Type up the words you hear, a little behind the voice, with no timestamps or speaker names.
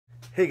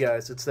Hey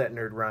guys, it's that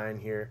nerd Ryan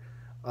here.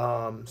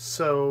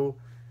 So,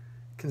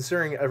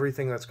 considering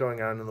everything that's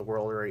going on in the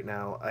world right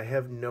now, I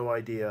have no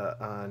idea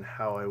on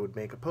how I would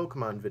make a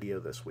Pokemon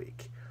video this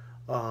week.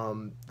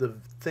 The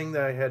thing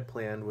that I had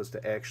planned was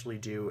to actually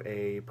do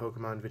a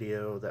Pokemon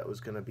video that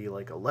was going to be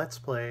like a Let's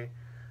Play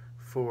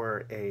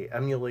for a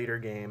emulator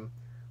game,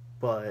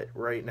 but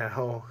right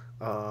now,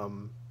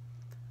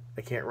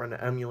 I can't run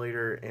an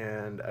emulator,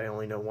 and I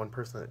only know one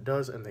person that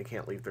does, and they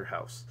can't leave their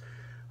house.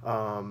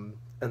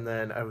 And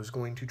then I was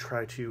going to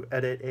try to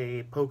edit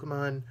a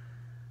Pokemon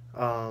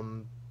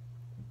um,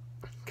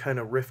 kind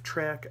of riff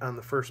track on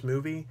the first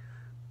movie,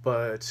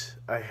 but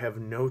I have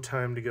no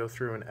time to go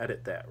through and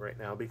edit that right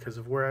now because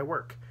of where I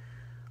work.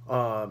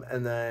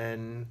 And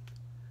then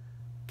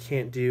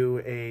can't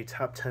do a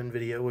top 10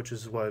 video, which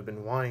is what I've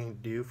been wanting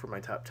to do for my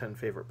top 10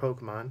 favorite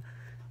Pokemon,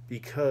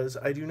 because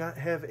I do not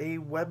have a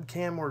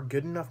webcam or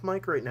good enough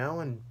mic right now,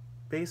 and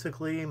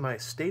basically my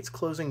state's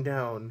closing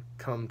down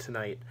come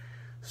tonight.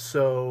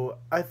 So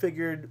I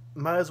figured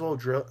might as well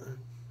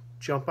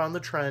jump on the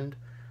trend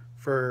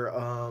for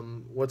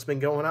what's been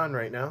going on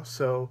right now.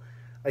 So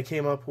I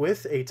came up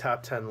with a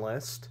top 10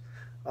 list,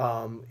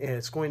 and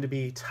it's going to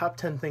be top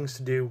 10 things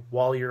to do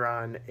while you're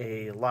on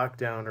a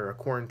lockdown or a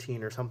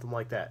quarantine or something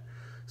like that.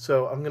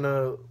 So I'm going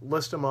to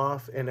list them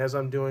off, and as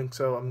I'm doing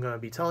so, I'm going to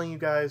be telling you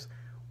guys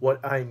what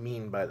I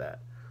mean by that.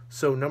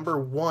 So number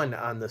one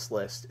on this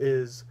list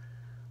is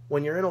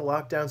when you're in a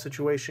lockdown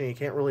situation, you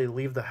can't really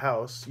leave the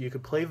house. You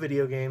could play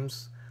video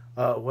games,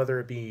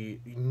 whether it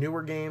be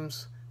newer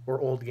games or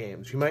old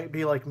games. You might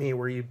be like me,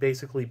 where you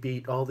basically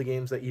beat all the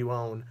games that you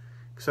own,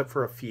 except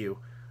for a few.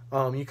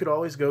 You could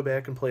always go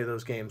back and play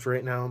those games.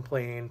 Right now, I'm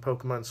playing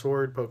Pokemon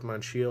Sword,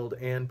 Pokemon Shield,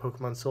 and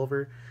Pokemon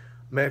Silver.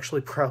 I'm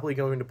actually probably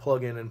going to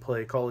plug in and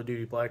play Call of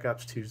Duty Black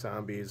Ops 2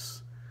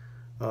 Zombies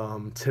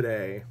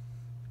today,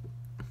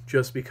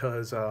 just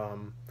because,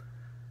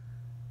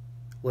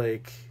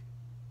 like,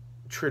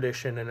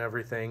 tradition and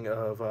everything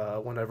of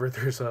whenever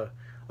there's a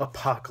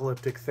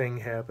apocalyptic thing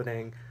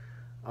happening,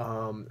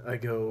 I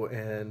go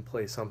and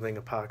play something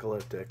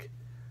apocalyptic.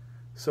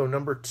 So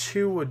number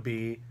two would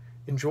be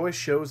enjoy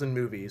shows and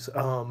movies.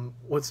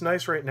 What's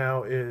nice right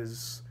now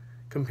is,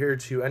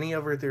 compared to any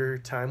other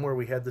time where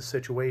we had this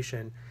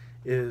situation,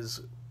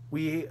 is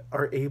we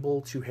are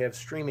able to have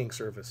streaming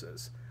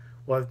services.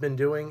 What I've been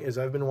doing is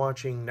I've been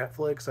watching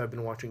Netflix, I've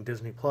been watching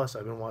Disney Plus,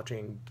 I've been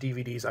watching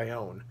DVDs I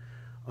own.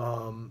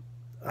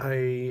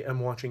 I am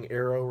watching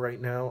Arrow right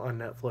now on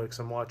Netflix.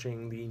 I'm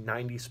watching the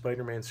 90s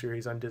Spider-Man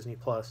series on Disney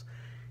Plus,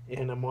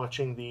 and I'm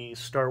watching the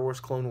Star Wars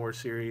Clone Wars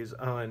series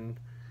on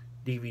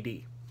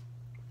DVD.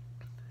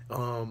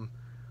 Um,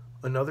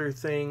 Another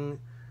thing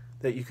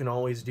that you can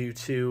always do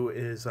too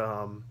is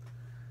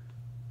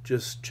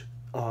just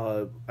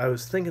I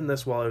was thinking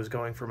this while I was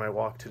going for my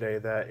walk today,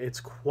 that it's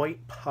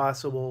quite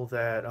possible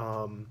that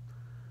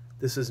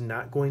this is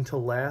not going to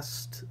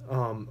last. A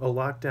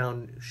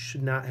lockdown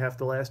should not have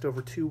to last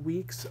over 2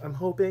 weeks, I'm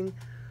hoping.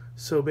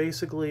 So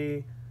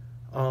basically,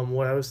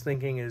 what I was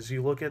thinking is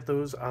you look at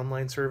those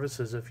online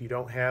services if you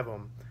don't have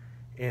them,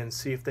 and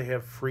see if they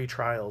have free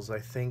trials. I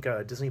think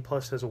Disney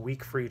Plus has a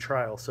week free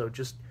trial, so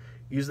just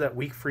use that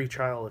week free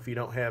trial if you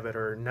don't have it.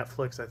 Or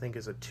Netflix, I think,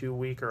 is a 2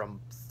 week or a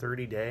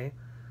 30 day.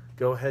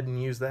 Go ahead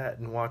and use that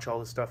and watch all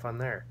the stuff on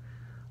there.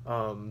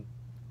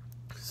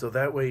 So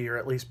that way you're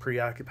at least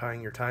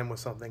preoccupying your time with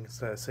something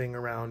instead of sitting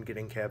around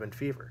getting cabin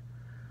fever.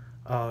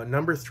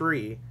 Number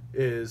three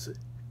is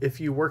if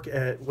you work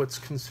at what's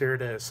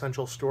considered an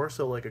essential store,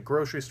 so like a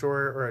grocery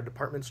store or a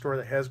department store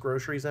that has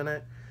groceries in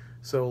it.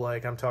 So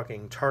like I'm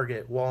talking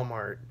Target,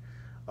 Walmart,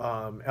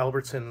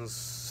 Albertsons,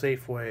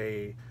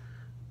 Safeway,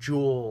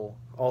 Jewel,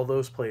 all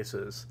those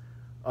places.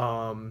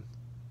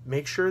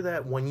 Make sure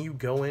that when you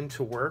go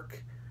into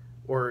work,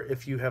 or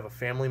if you have a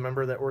family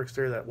member that works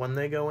there, that when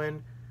they go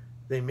in,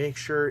 they make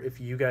sure if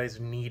you guys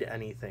need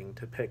anything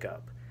to pick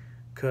up.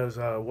 Because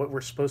what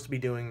we're supposed to be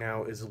doing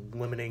now is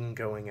limiting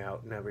going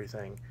out and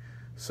everything.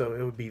 So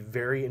it would be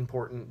very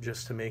important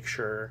just to make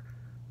sure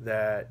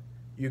that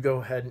you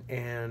go ahead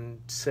and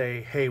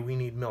say, hey, we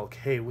need milk,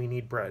 hey, we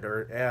need bread,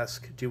 or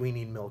ask, do we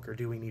need milk or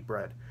do we need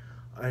bread?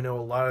 I know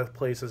a lot of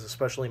places,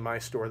 especially my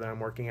store that I'm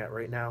working at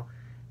right now,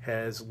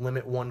 has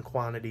limit one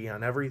quantity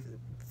on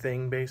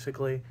everything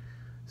basically.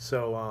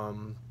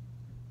 So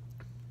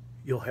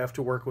you'll have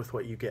to work with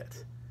what you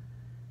get.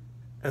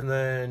 And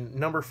then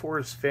number four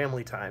is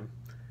family time.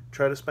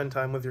 Try to spend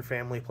time with your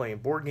family playing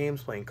board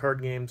games, playing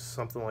card games,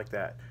 something like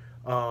that.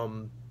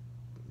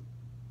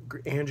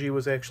 Angie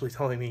was actually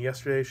telling me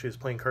yesterday she was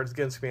playing Cards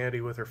Against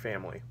Humanity with her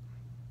family.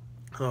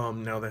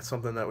 Now that's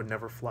something that would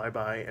never fly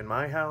by in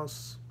my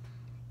house,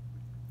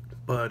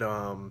 but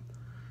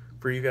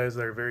for you guys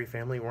that are very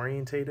family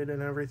orientated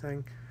and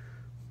everything,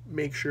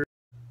 make sure.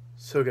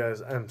 So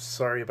guys, I'm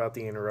sorry about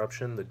the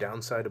interruption. The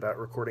downside about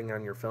recording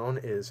on your phone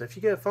is if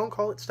you get a phone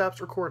call, it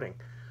stops recording.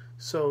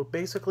 So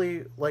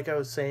basically, like I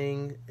was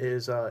saying,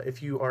 is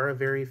if you are a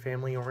very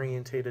family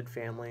orientated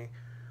family,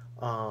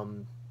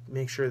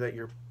 make sure that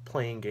you're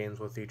playing games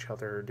with each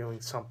other or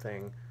doing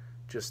something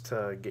just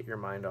to get your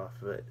mind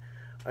off of it.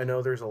 I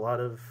know there's a lot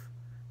of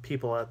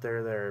people out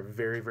there that are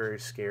very, very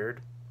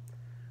scared,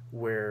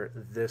 where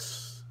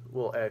this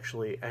will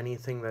actually,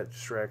 anything that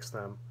distracts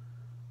them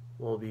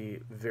will be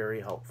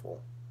very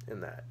helpful in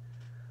that.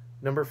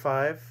 Number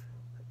 5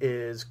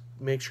 is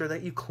make sure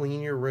that you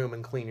clean your room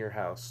and clean your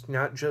house.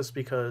 Not just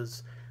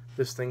because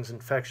this thing's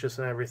infectious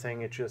and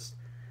everything, it just,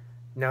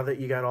 now that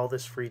you got all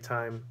this free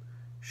time,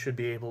 should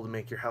be able to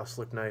make your house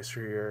look nice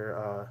or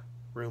your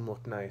room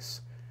look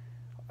nice.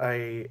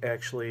 I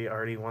actually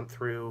already went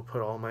through,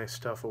 put all my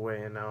stuff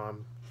away, and now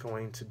I'm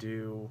going to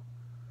do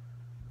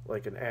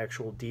like an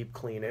actual deep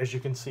clean. As you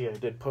can see, I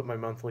did put my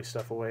monthly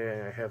stuff away,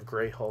 and I have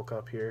Gray Hulk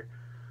up here.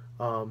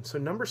 So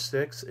number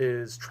 6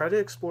 is try to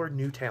explore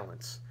new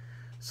talents.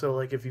 So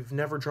like if you've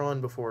never drawn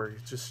before,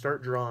 just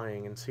start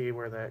drawing and see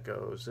where that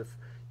goes. If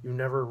you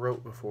never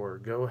wrote before,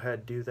 go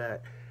ahead, do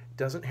that. It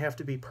doesn't have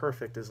to be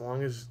perfect as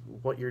long as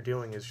what you're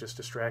doing is just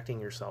distracting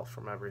yourself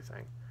from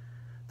everything.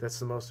 That's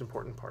the most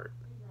important part.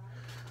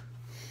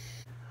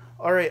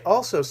 Alright,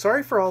 also,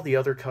 sorry for all the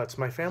other cuts.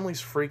 My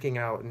family's freaking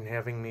out and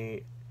having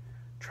me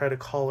try to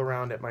call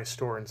around at my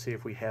store and see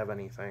if we have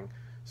anything.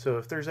 So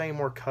if there's any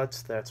more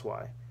cuts, that's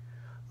why.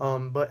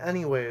 But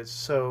anyways,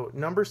 so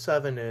number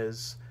 7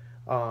 is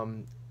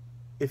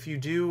if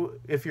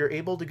you're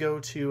able to go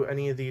to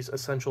any of these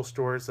essential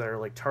stores that are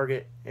like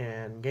Target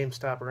and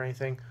GameStop or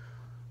anything,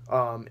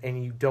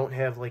 and you don't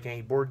have like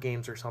any board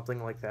games or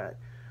something like that,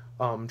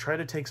 try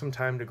to take some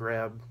time to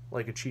grab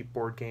like a cheap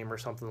board game or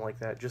something like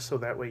that, just so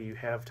that way you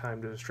have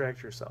time to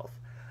distract yourself.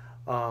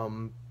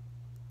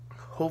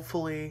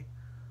 Hopefully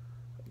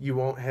you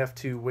won't have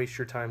to waste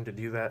your time to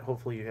do that.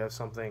 Hopefully you have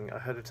something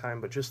ahead of time,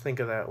 but just think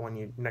of that when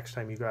you next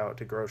time you go out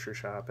to grocery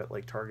shop at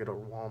like Target or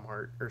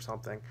Walmart or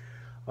something.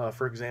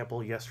 For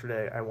example,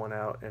 yesterday I went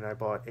out and I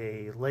bought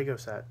a Lego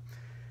set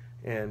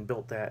and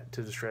built that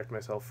to distract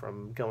myself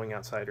from going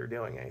outside or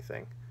doing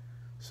anything.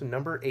 So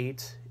number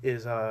 8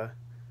 is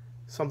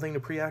something to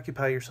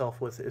preoccupy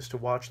yourself with is to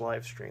watch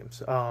live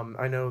streams.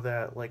 I know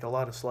that like a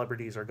lot of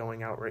celebrities are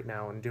going out right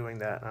now and doing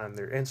that on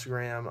their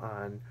Instagram,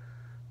 on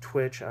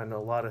Twitch, on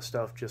a lot of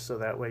stuff, just so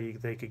that way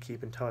they could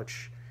keep in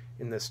touch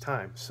in this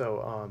time.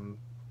 So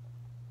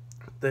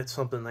that's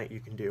something that you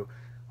can do.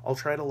 I'll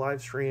try to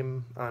live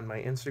stream on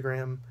my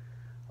Instagram.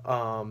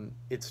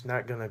 It's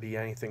not going to be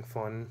anything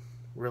fun,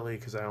 really,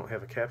 because I don't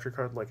have a capture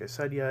card, like I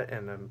said, yet,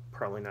 and I'm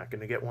probably not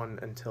going to get one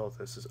until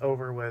this is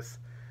over with.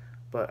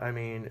 But, I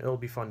mean, it'll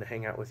be fun to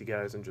hang out with you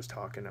guys and just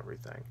talk and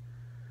everything.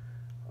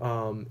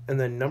 And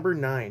then number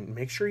 9,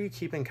 make sure you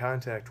keep in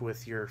contact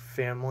with your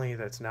family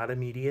that's not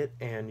immediate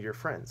and your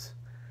friends.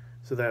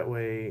 So that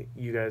way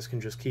you guys can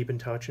just keep in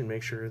touch and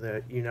make sure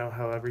that you know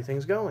how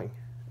everything's going.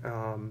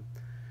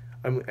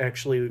 I'm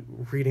actually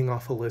reading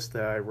off a list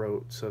that I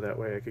wrote so that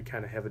way I could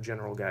kind of have a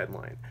general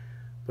guideline.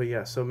 But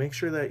yeah, so make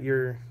sure that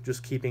you're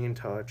just keeping in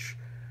touch.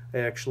 I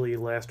actually,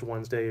 last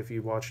Wednesday, if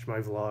you watched my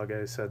vlog,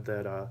 I said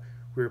that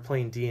we were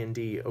playing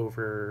D&D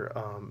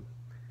over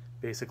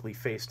basically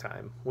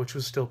FaceTime, which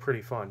was still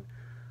pretty fun.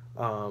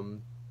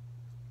 And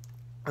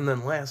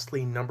then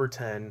lastly, number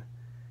 10,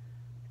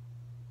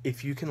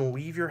 if you can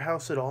leave your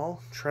house at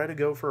all, try to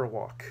go for a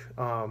walk.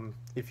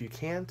 If you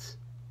can't,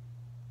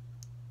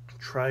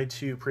 try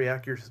to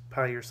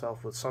preoccupy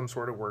yourself with some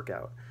sort of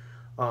workout.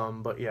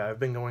 But yeah, I've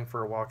been going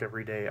for a walk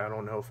every day. I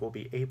don't know if we'll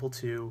be able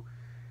to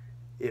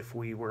if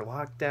we were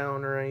locked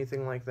down or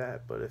anything like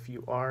that, but if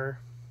you are,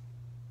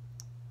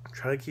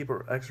 try to keep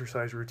an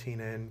exercise routine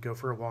in, go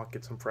for a walk,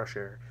 get some fresh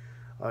air.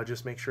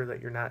 Just make sure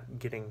that you're not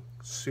getting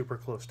super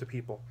close to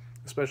people,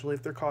 especially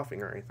if they're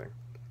coughing or anything.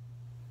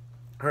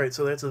 Alright,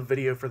 so that's the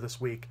video for this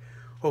week.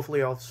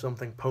 Hopefully I'll have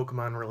something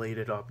Pokemon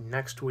related up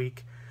next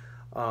week.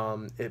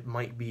 It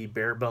might be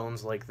bare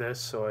bones like this,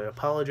 so I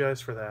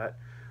apologize for that.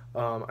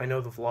 I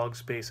know the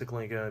vlog's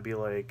basically going to be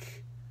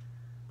like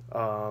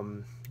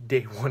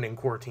day 1 in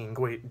quarantine,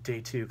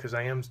 day 2, because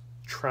I am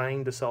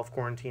trying to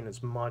self-quarantine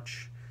as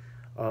much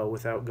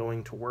without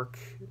going to work.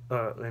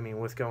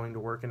 With going to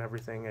work and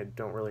everything, I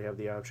don't really have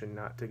the option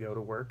not to go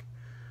to work.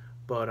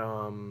 But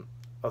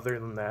other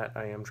than that,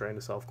 I am trying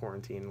to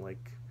self-quarantine,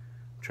 like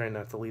trying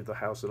not to leave the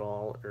house at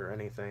all or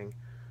anything.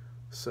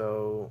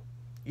 So,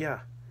 yeah.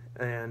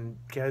 And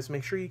guys,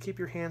 make sure you keep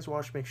your hands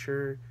washed. Make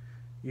sure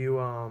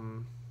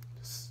you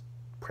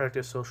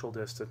practice social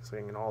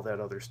distancing and all that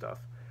other stuff.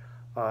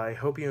 I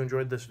hope you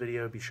enjoyed this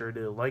video. Be sure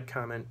to like,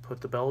 comment,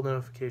 put the bell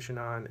notification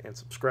on, and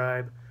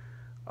subscribe.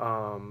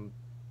 And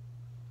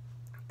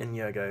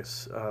yeah,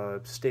 guys,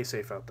 stay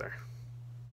safe out there.